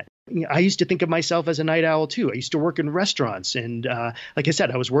understand that. I used to think of myself as a night owl too. I used to work in restaurants, and like I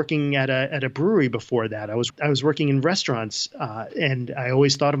said, I was working at a brewery before that. I was working in restaurants, and I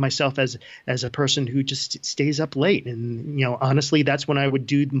always thought of myself as a person who just stays up late. And honestly, that's when I would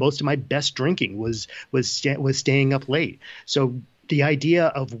do most of my best drinking was staying up late. So the idea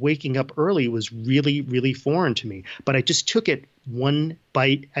of waking up early was really, really foreign to me. But I just took it one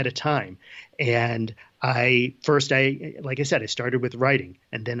bite at a time. And like I said, I started with writing,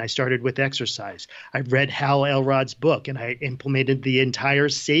 and then I started with exercise. I read Hal Elrod's book, and I implemented the entire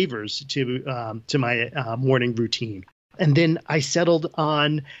Savers to my morning routine. And then I settled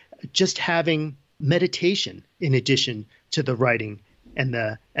on just having meditation in addition to the writing and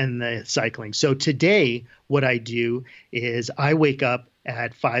the cycling. So today, what I do is I wake up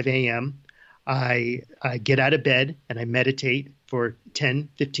at 5 a.m. I get out of bed and I meditate for 10,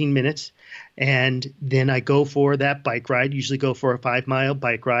 15 minutes. And then I go for that bike ride, usually go for a 5-mile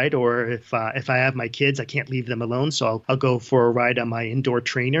bike ride. Or if I have my kids, I can't leave them alone. So I'll go for a ride on my indoor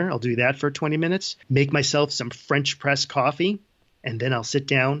trainer. I'll do that for 20 minutes, make myself some French press coffee, and then I'll sit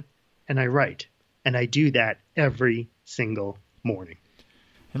down and I write. And I do that every single morning.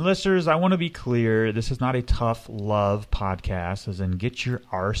 And listeners, I want to be clear, this is not a tough love podcast, as in get your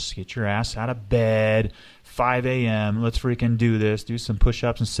ass out of bed, 5 a.m., let's freaking do this, do some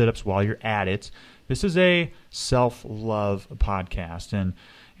push-ups and sit-ups while you're at it. This is a self-love podcast,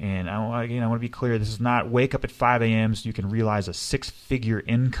 and I want to be clear, this is not wake up at 5 a.m. so you can realize a 6-figure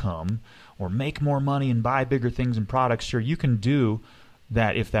income or make more money and buy bigger things and products. Sure, you can do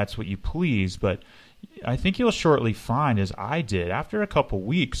that if that's what you please, but I think you'll shortly find, as I did, after a couple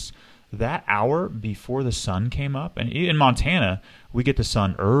weeks, that hour before the sun came up, and in Montana, we get the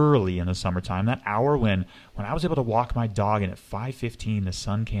sun early in the summertime, that hour when I was able to walk my dog, and at 5:15 the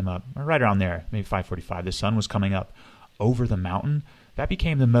sun came up, right around there, maybe 5:45, the sun was coming up over the mountain. That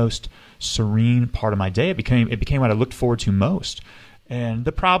became the most serene part of my day. It became what I looked forward to most. And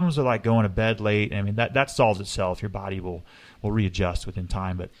the problems are like going to bed late. I mean, that solves itself. Your body will readjust within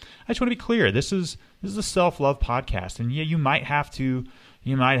time. But I just want to be clear. This is a self-love podcast. And yeah, you might have to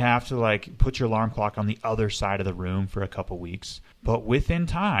like put your alarm clock on the other side of the room for a couple weeks. But within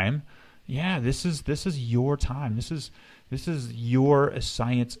time, yeah, this is your time. This is your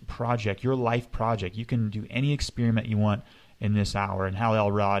science project, your life project. You can do any experiment you want in this hour. And Hal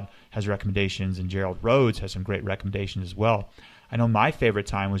Elrod has recommendations, and Gerald Rhodes has some great recommendations as well. I know my favorite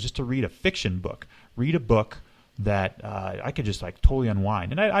time was just to read a fiction book. Read a book that I could just like totally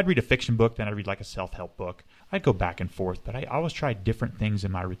unwind. And I'd read a fiction book, then I'd read like a self-help book. I'd go back and forth, but I always try different things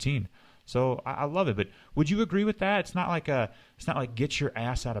in my routine. So I love it. But would you agree with that? It's not like get your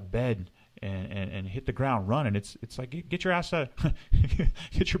ass out of bed and hit the ground running. It's like get your ass out,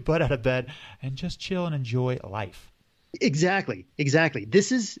 get your butt out of bed and just chill and enjoy life. Exactly.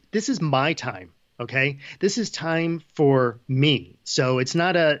 This is my time. Okay. This is time for me. So it's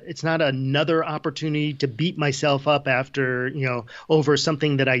not another opportunity to beat myself up after, over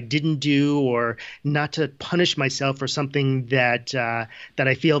something that I didn't do, or not to punish myself for something that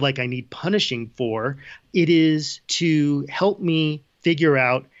I feel like I need punishing for. It is to help me figure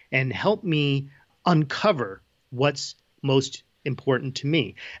out and help me uncover what's most important to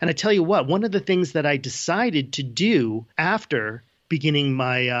me. And I tell you what, one of the things that I decided to do after beginning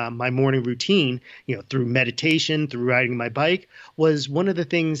my morning routine, through meditation, through riding my bike, was one of the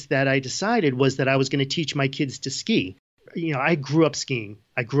things that I decided was that I was going to teach my kids to ski. I grew up skiing.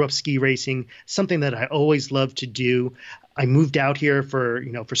 I grew up ski racing, something that I always loved to do. I moved out here for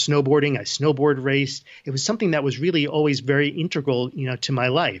snowboarding. I snowboard raced. It was something that was really always very integral, to my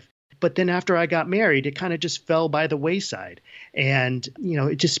life. But then after I got married, it kind of just fell by the wayside. And,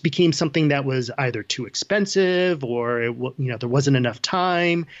 it just became something that was either too expensive, or, there wasn't enough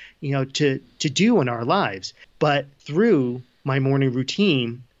time, to do in our lives. But through my morning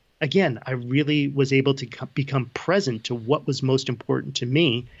routine, again, I really was able to become present to what was most important to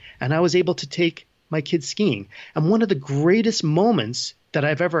me. And I was able to take my kids skiing. And one of the greatest moments that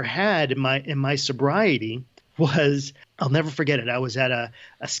I've ever had in my sobriety was, I'll never forget it. I was at a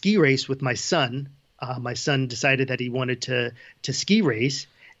ski race with my son. My son decided that he wanted to ski race,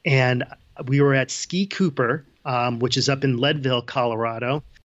 and we were at Ski Cooper, which is up in Leadville, Colorado.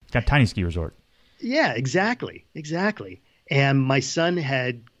 Got a tiny ski resort. Yeah, exactly. And my son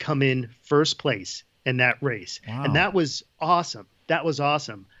had come in first place in that race. Wow. And that was awesome.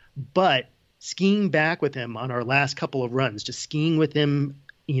 But skiing back with him on our last couple of runs, just skiing with him,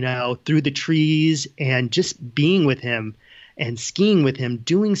 through the trees, and just being with him and skiing with him,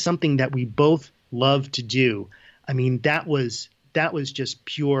 doing something that we both love to do. I mean, that was just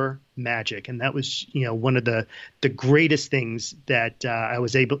pure magic. And that was, one of the greatest things that I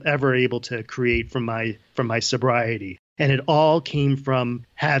was ever able to create from my sobriety. And it all came from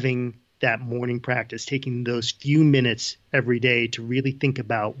having that morning practice, taking those few minutes every day to really think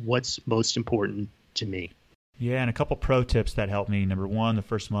about what's most important to me. Yeah, and a couple pro tips that helped me. Number one, the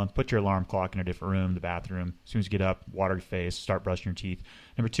first month, put your alarm clock in a different room, the bathroom. As soon as you get up, water your face, start brushing your teeth.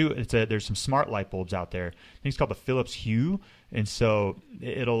 Number two, there's some smart light bulbs out there. I think it's called the Philips Hue. And so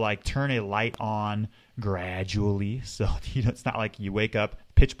it'll turn a light on gradually. So it's not like you wake up,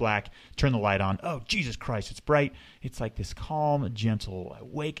 pitch black, turn the light on. Oh, Jesus Christ, it's bright. It's like this calm, gentle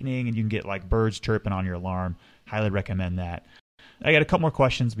awakening, and you can get birds chirping on your alarm. Highly recommend that. I got a couple more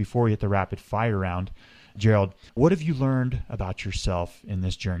questions before we hit the rapid fire round. Gerald, what have you learned about yourself in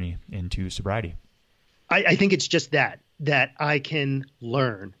this journey into sobriety? I think it's just that I can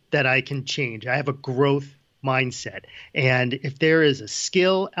learn, that I can change. I have a growth mindset. And if there is a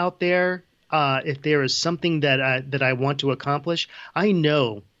skill out there, if there is something that I want to accomplish, I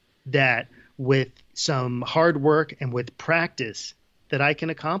know that with some hard work and with practice, that I can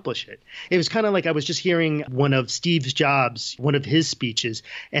accomplish it. It was kind of like I was just hearing one of Steve Jobs, one of his speeches.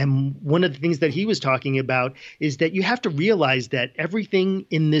 And one of the things that he was talking about is that you have to realize that everything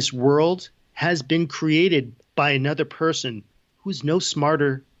in this world has been created by another person who's no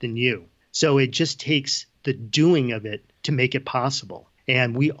smarter than you. So it just takes the doing of it to make it possible.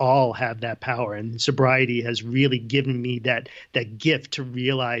 And we all have that power. And sobriety has really given me that gift to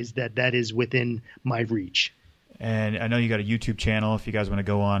realize that is within my reach. And I know you got a YouTube channel if you guys want to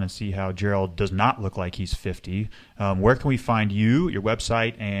go on and see how Gerald does not look like he's 50. Where can we find you, your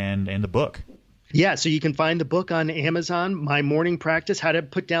website, and the book? Yeah, so you can find the book on Amazon, My Morning Practice, How to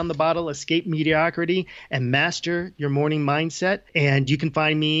Put Down the Bottle, Escape Mediocrity, and Master Your Morning Mindset. And you can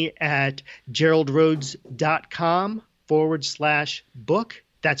find me at geraldrhodes.com/book.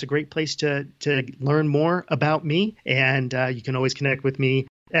 That's a great place to learn more about me. And you can always connect with me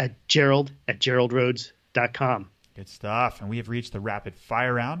at geraldrhodes.com. Good stuff. And we have reached the rapid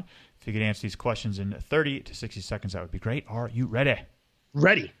fire round. If you could answer these questions in 30 to 60 seconds, that would be great. Are you ready?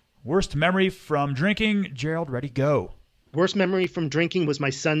 Ready. Worst memory from drinking. Gerald, ready, go. Worst memory from drinking was my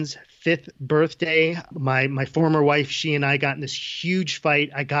son's 5th birthday. My former wife, she and I got in this huge fight.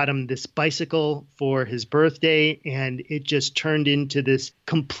 I got him this bicycle for his birthday, and it just turned into this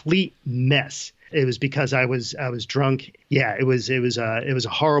complete mess. It was because I was drunk. Yeah, it was a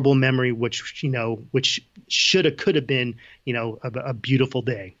horrible memory, which should have, could have been, a beautiful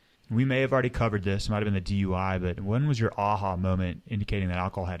day. We may have already covered this. It might have been the DUI, but when was your aha moment indicating that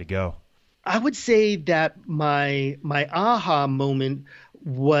alcohol had to go? I would say that my aha moment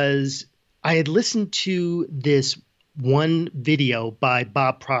was I had listened to this one video by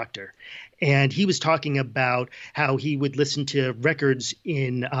Bob Proctor, And he was talking about how he would listen to records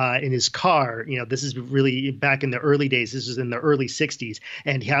in his car. This is really back in the early days. This was in the early 60s,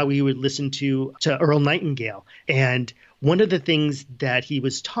 and how he would listen to Earl Nightingale. And one of the things that he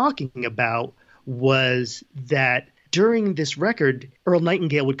was talking about was that during this record, Earl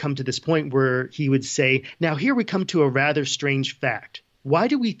Nightingale would come to this point where he would say, now here we come to a rather strange fact. Why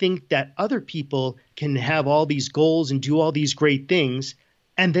do we think that other people can have all these goals and do all these great things,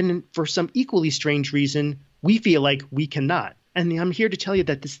 and then for some equally strange reason, we feel like we cannot? And I'm here to tell you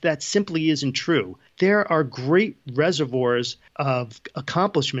that that simply isn't true. There are great reservoirs of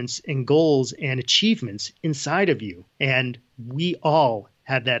accomplishments and goals and achievements inside of you, and we all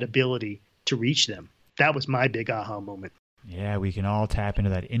have that ability to reach them. That was my big aha moment. Yeah, we can all tap into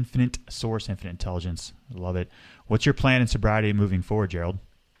that infinite source, infinite intelligence. I love it. What's your plan in sobriety moving forward, Gerald?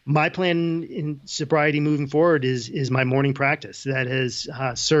 My plan in sobriety moving forward is my morning practice. That has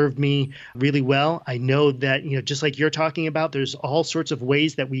served me really well. I know that, just like you're talking about, there's all sorts of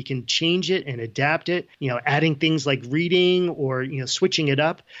ways that we can change it and adapt it, adding things like reading or, switching it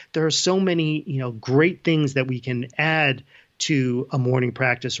up. There are so many, great things that we can add to a morning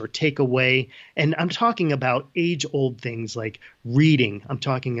practice or take away. And I'm talking about age-old things like reading. I'm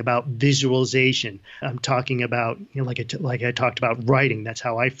talking about visualization. I'm talking about, like I talked about writing. That's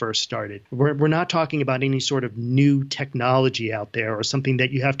how I first started. We're not talking about any sort of new technology out there or something that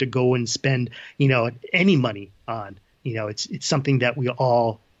you have to go and spend, any money on. It's something that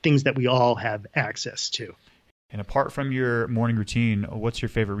things that we all have access to. And apart from your morning routine, what's your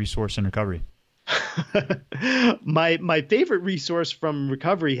favorite resource in recovery? My favorite resource from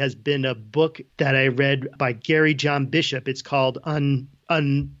recovery has been a book that I read by Gary John Bishop. It's called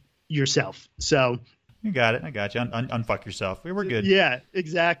Un Yourself. So you got it. I got you. Unfuck yourself. We were good. Yeah,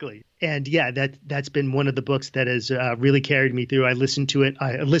 exactly. And yeah, that's been one of the books that has really carried me through. I listened to it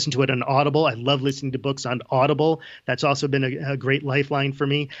on Audible. I love listening to books on Audible. That's also been a great lifeline for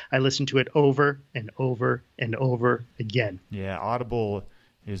me. I listen to it over and over and over again. Yeah, Audible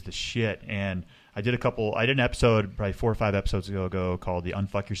is the shit. And I did an episode probably 4 or 5 episodes ago called the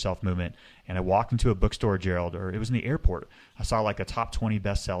Unfuck Yourself Movement. And I walked into a bookstore, Gerald, or it was in the airport. I saw like a top 20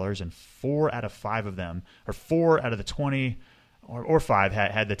 bestsellers, and 4 out of 5 of them, or 4 out of the 20 or 5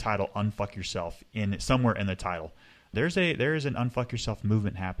 had the title Unfuck Yourself somewhere in the title. There is an Unfuck Yourself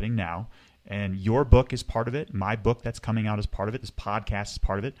movement happening now. And your book is part of it. My book that's coming out is part of it. This podcast is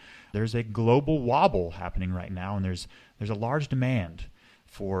part of it. There's a global wobble happening right now, and there's a large demand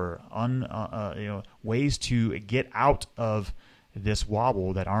for ways to get out of this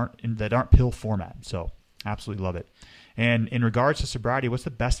wobble that aren't pill format. So absolutely love it. And in regards to sobriety, what's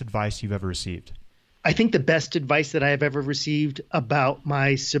the best advice you've ever received? I think the best advice that I have ever received about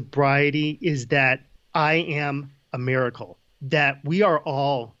my sobriety is that I am a miracle, that we are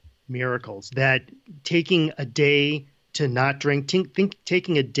all miracles, that taking a day to not drink,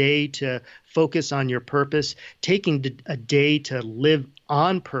 taking a day to focus on your purpose, taking a day to live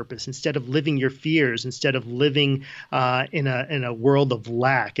on purpose instead of living your fears, instead of living in a world of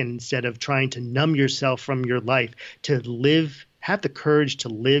lack, and instead of trying to numb yourself from your life, to have the courage to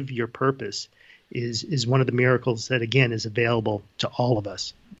live your purpose is one of the miracles that, again, is available to all of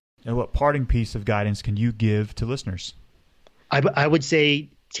us. And what parting piece of guidance can you give to listeners? I would say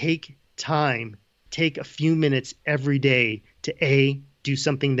take a few minutes every day to do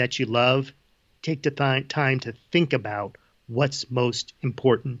something that you love. Take the time to think about what's most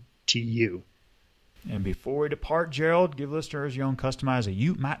important to you. And before we depart, Gerald, give listeners your own customized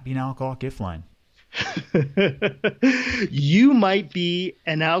 "You might be an alcoholic" gift line. You might be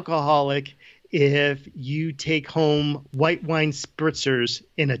an alcoholic if you take home white wine spritzers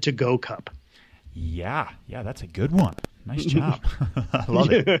in a to-go cup. Yeah, that's a good one. Nice job. I love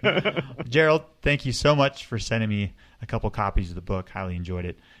it. Gerald, thank you so much for sending me a couple copies of the book. Highly enjoyed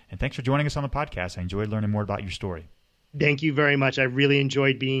it. And thanks for joining us on the podcast. I enjoyed learning more about your story. Thank you very much. I really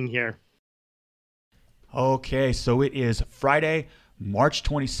enjoyed being here. Okay, so it is Friday, March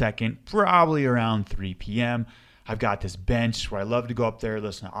 22nd, probably around 3 p.m. I've got this bench where I love to go up there,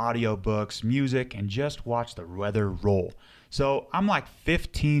 listen to audiobooks, music, and just watch the weather roll. So I'm like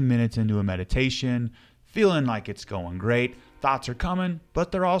 15 minutes into a meditation, feeling like it's going great. Thoughts are coming,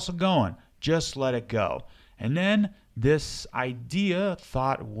 but they're also going. Just let it go. And then this idea,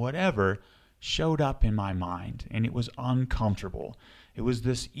 thought, whatever, showed up in my mind, and it was uncomfortable. It was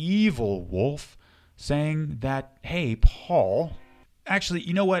this evil wolf saying that, hey, Paul, actually,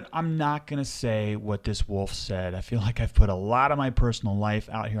 you know what? I'm not going to say what this wolf said. I feel like I've put a lot of my personal life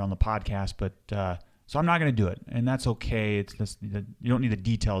out here on the podcast, but so I'm not going to do it, and that's okay. You don't need the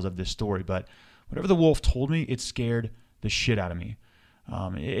details of this story, but whatever the wolf told me, it scared the shit out of me.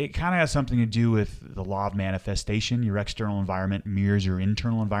 It kind of has something to do with the law of manifestation. Your external environment mirrors your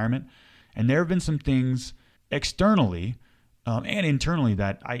internal environment. And there have been some things externally and internally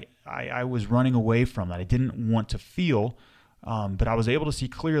that I was running away from, that I didn't want to feel. But I was able to see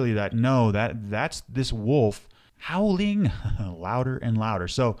clearly that no, that's this wolf howling louder and louder.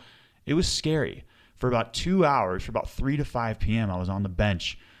 So it was scary. For about 2 hours, for about 3 to 5 p.m., I was on the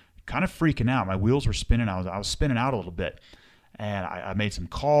bench, kind of freaking out. My wheels were spinning. I was spinning out a little bit. And I made some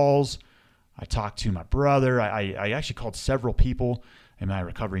calls. I talked to my brother. I actually called several people in my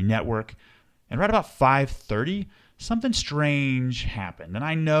recovery network. And right about 5:30, something strange happened. And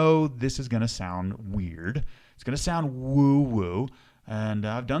I know this is going to sound weird. It's going to sound woo-woo. And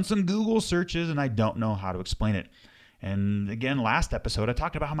I've done some Google searches, and I don't know how to explain it. And again, last episode, I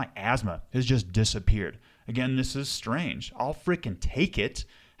talked about how my asthma has just disappeared. Again, this is strange. I'll freaking take it.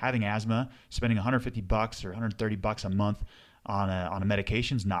 Having asthma, spending $150 or $130 a month on a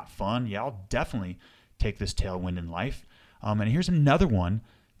medication is not fun. Yeah, I'll definitely take this tailwind in life. And here's another one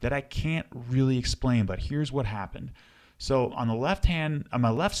that I can't really explain, but here's what happened. So on my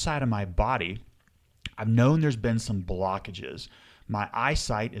left side of my body, I've known there's been some blockages. My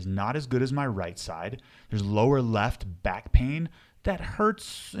eyesight is not as good as my right side. There's lower left back pain that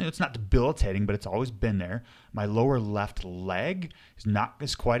hurts. It's not debilitating, but it's always been there. My lower left leg is not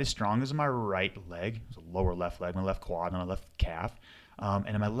as quite as strong as my right leg. It's a lower left leg, my left quad, and my left calf.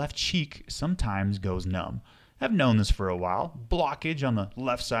 And my left cheek sometimes goes numb. I've known this for a while. Blockage on the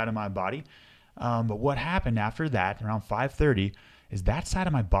left side of my body. But what happened after that, around 5:30, is that side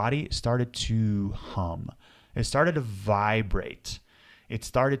of my body started to hum. It started to vibrate. It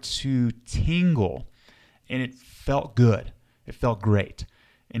started to tingle. And it felt good. It felt great.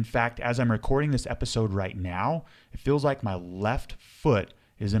 In fact, as I'm recording this episode right now, it feels like my left foot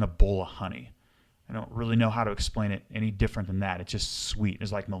is in a bowl of honey. I don't really know how to explain it any different than that. It's just sweet.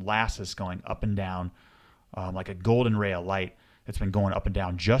 It's like molasses going up and down, like a golden ray of light that's been going up and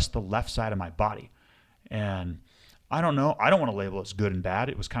down just the left side of my body. And I don't know. I don't want to label it as good and bad.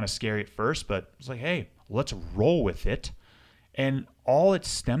 It was kind of scary at first, but it's like, hey, let's roll with it. And all it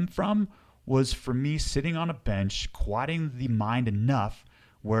stemmed from was for me sitting on a bench, quieting the mind enough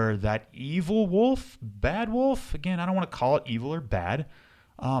where that evil wolf, bad wolf, again, I don't want to call it evil or bad,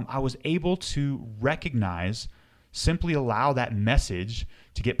 I was able to recognize, simply allow that message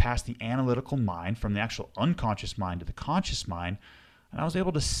to get past the analytical mind from the actual unconscious mind to the conscious mind, and I was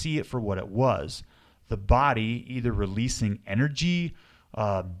able to see it for what it was. The body either releasing energy,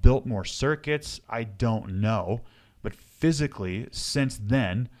 built more circuits, I don't know, but physically, since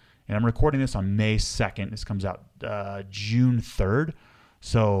then, and I'm recording this on May 2nd. This comes out June 3rd.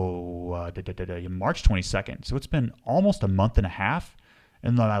 So March 22nd. So it's been almost a month and a half.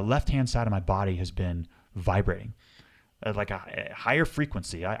 And my left-hand side of my body has been vibrating at like a higher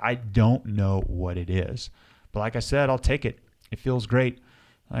frequency. I don't know what it is. But like I said, I'll take it. It feels great.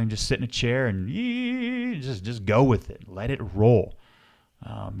 I can just sit in a chair and just go with it. Let it roll.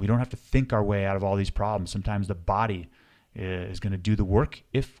 We don't have to think our way out of all these problems. Sometimes the body is going to do the work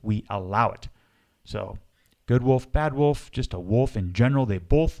if we allow it. So good wolf, bad wolf, just a wolf in general. They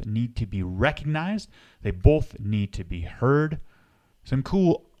both need to be recognized. They both need to be heard. Some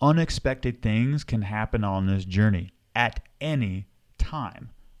cool, unexpected things can happen on this journey at any time.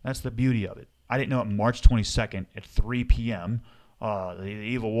 That's the beauty of it. I didn't know at March 22nd at 3 p.m., the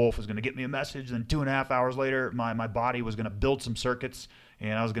evil wolf was going to get me a message. Then 2.5 hours later, my body was going to build some circuits,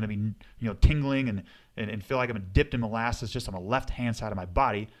 and I was going to be tingling and feel like I'm dipped in molasses just on the left-hand side of my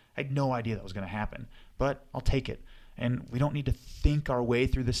body. I had no idea that was going to happen, but I'll take it. And we don't need to think our way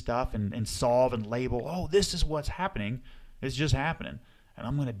through this stuff and solve and label, oh, this is what's happening. It's just happening. And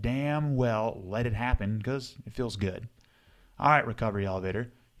I'm going to damn well let it happen because it feels good. All right, recovery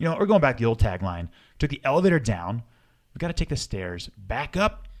elevator. We're going back to the old tagline. Took the elevator down. We've got to take the stairs back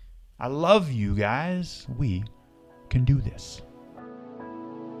up. I love you guys. We can do this.